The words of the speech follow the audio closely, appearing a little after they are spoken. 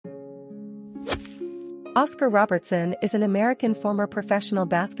Oscar Robertson is an American former professional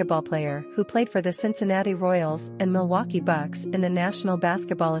basketball player who played for the Cincinnati Royals and Milwaukee Bucks in the National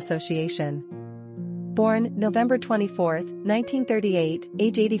Basketball Association. Born November 24, 1938,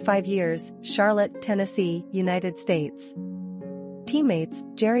 age 85 years, Charlotte, Tennessee, United States. Teammates,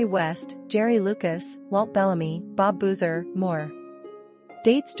 Jerry West, Jerry Lucas, Walt Bellamy, Bob Boozer, more.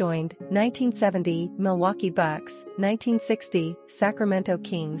 Dates joined, 1970, Milwaukee Bucks, 1960, Sacramento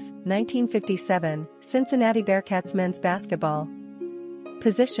Kings, 1957, Cincinnati Bearcats men's basketball.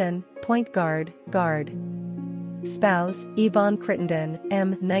 Position, point guard, guard. Spouse, Yvonne Crittenden,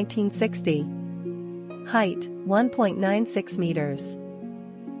 M. 1960. Height, 1.96 meters.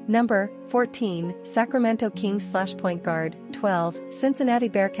 Number, 14, Sacramento Kings /point guard, 12, Cincinnati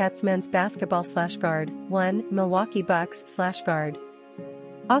Bearcats men's basketball /guard, 1, Milwaukee Bucks /guard.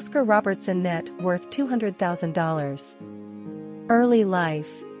 Oscar Robertson net worth $200,000. Early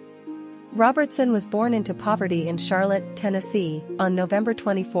life. Robertson was born into poverty in Charlotte, Tennessee, on November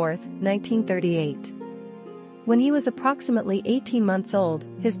 24, 1938. When he was approximately 18 months old,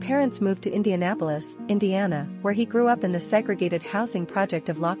 his parents moved to Indianapolis, Indiana, where he grew up in the segregated housing project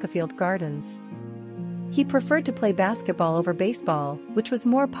of Lockefield Gardens. He preferred to play basketball over baseball, which was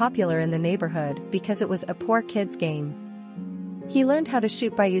more popular in the neighborhood because it was a poor kid's game. He learned how to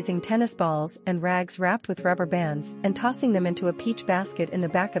shoot by using tennis balls and rags wrapped with rubber bands and tossing them into a peach basket in the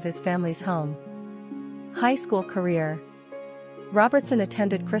back of his family's home. High school career. Robertson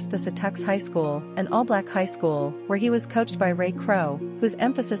attended Crispus-Attucks High School, an all-black high school, where he was coached by Ray Crow, whose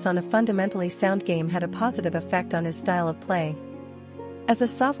emphasis on a fundamentally sound game had a positive effect on his style of play. As a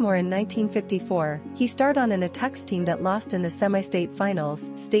sophomore in 1954, he starred on an Attucks team that lost in the semi-state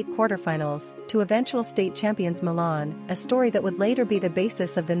finals, state quarterfinals, to eventual state champions Milan, a story that would later be the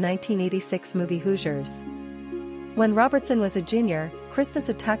basis of the 1986 movie Hoosiers. When Robertson was a junior,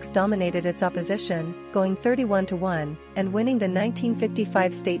 Crispus-Attucks dominated its opposition, going 31-1, and winning the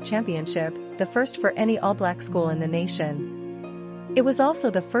 1955 state championship, the first for any all-black school in the nation. It was also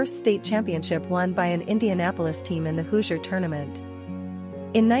the first state championship won by an Indianapolis team in the Hoosier tournament.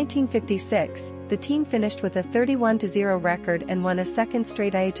 In 1956, the team finished with a 31-0 record and won a second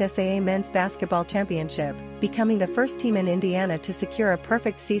straight IHSAA men's basketball championship, becoming the first team in Indiana to secure a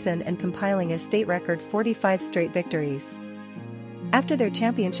perfect season and compiling a state record 45 straight victories. After their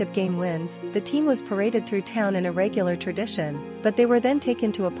championship game wins, the team was paraded through town in a regular tradition, but they were then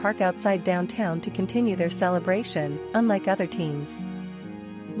taken to a park outside downtown to continue their celebration, unlike other teams.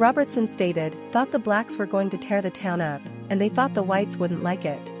 Robertson stated, "Thought the blacks were going to tear the town up, and they thought the whites wouldn't like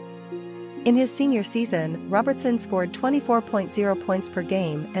it." In his senior season, Robertson scored 24.0 points per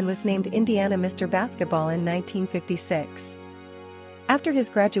game and was named Indiana Mr. Basketball in 1956. After his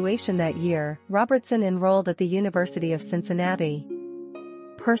graduation that year, Robertson enrolled at the University of Cincinnati.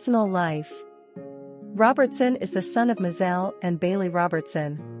 Personal life. Robertson is the son of Mizelle and Bailey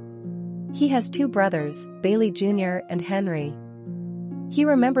Robertson. He has two brothers, Bailey Jr. and Henry. He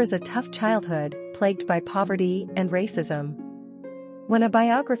remembers a tough childhood, plagued by poverty and racism. When a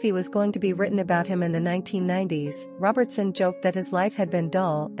biography was going to be written about him in the 1990s, Robertson joked that his life had been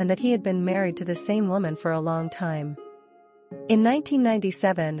dull and that he had been married to the same woman for a long time. In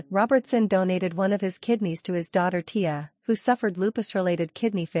 1997, Robertson donated one of his kidneys to his daughter Tia, who suffered lupus-related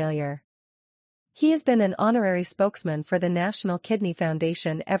kidney failure. He has been an honorary spokesman for the National Kidney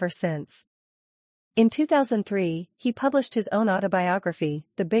Foundation ever since. In 2003, he published his own autobiography,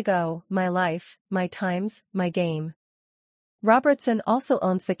 The Big O, My Life, My Times, My Game. Robertson also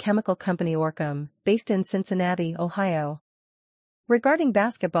owns the chemical company Orcam, based in Cincinnati, Ohio. Regarding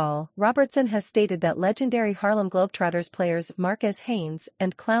basketball, Robertson has stated that legendary Harlem Globetrotters players Marquez Haynes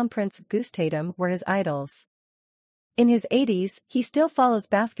and Clown Prince Goose Tatum were his idols. In his 80s, he still follows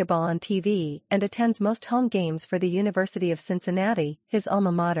basketball on TV and attends most home games for the University of Cincinnati, his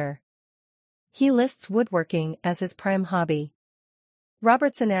alma mater. He lists woodworking as his prime hobby.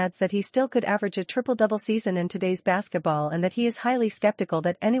 Robertson adds that he still could average a triple-double season in today's basketball and that he is highly skeptical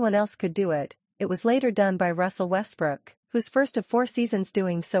that anyone else could do it. It was later done by Russell Westbrook, whose first of 4 seasons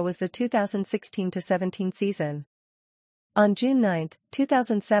doing so was the 2016-17 season. On June 9,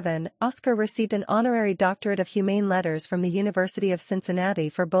 2007, Oscar received an honorary doctorate of humane letters from the University of Cincinnati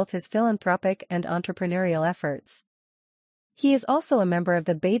for both his philanthropic and entrepreneurial efforts. He is also a member of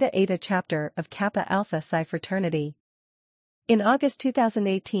the Beta Eta chapter of Kappa Alpha Psi fraternity. In August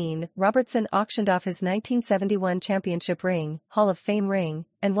 2018, Robertson auctioned off his 1971 championship ring, Hall of Fame ring,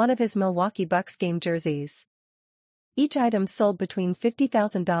 and one of his Milwaukee Bucks game jerseys. Each item sold between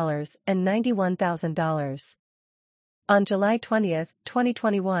 $50,000 and $91,000. On July 20,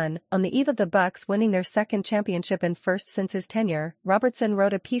 2021, on the eve of the Bucks winning their second championship and first since his tenure, Robertson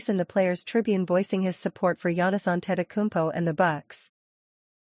wrote a piece in the Players' Tribune voicing his support for Giannis Antetokounmpo and the Bucks.